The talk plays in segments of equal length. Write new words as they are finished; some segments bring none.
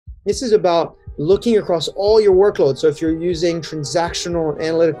This is about looking across all your workloads. So if you're using transactional and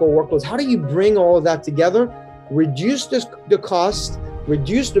analytical workloads, how do you bring all of that together, reduce the cost,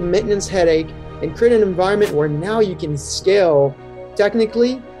 reduce the maintenance headache, and create an environment where now you can scale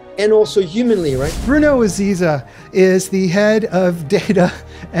technically and also humanly, right? Bruno Aziza is the head of data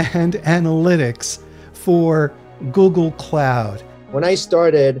and analytics for Google Cloud. When I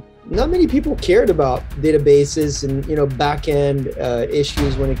started, not many people cared about databases and back-end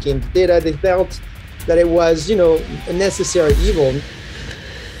issues when it came to data. They felt that it was a necessary evil.